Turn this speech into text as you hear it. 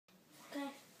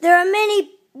There are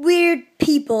many weird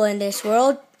people in this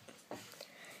world.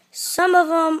 Some of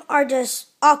them are just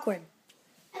awkward.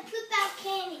 I poop out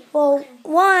candy. Well,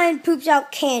 one poops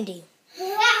out candy.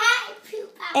 I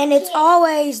poop out And it's candy.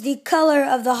 always the color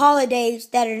of the holidays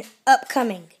that are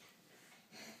upcoming.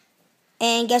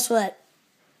 And guess what?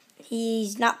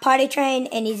 He's not potty trained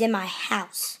and he's in my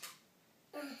house.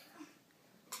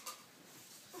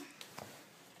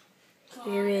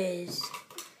 Here is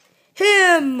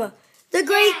him, the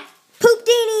great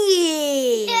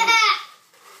Poopdini. Yeah.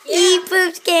 He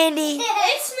poops candy.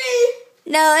 It's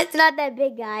me. No, it's not that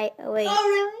big guy. Oh, wait. Oh,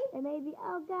 really? It may be.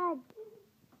 Oh, God.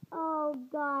 Oh,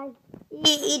 God.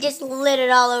 He just lit it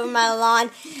all over my lawn.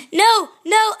 No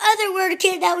other word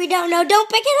kid that we don't know. Don't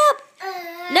pick it up.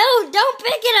 No, don't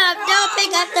pick it up. Don't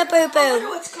pick up the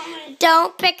poo-poo.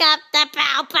 Don't pick up the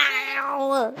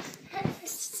pow-pow.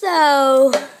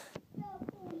 So,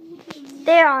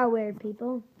 there are weird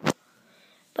people.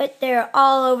 But they're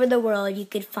all over the world. You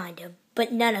could find them.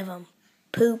 But none of them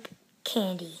poop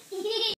candy.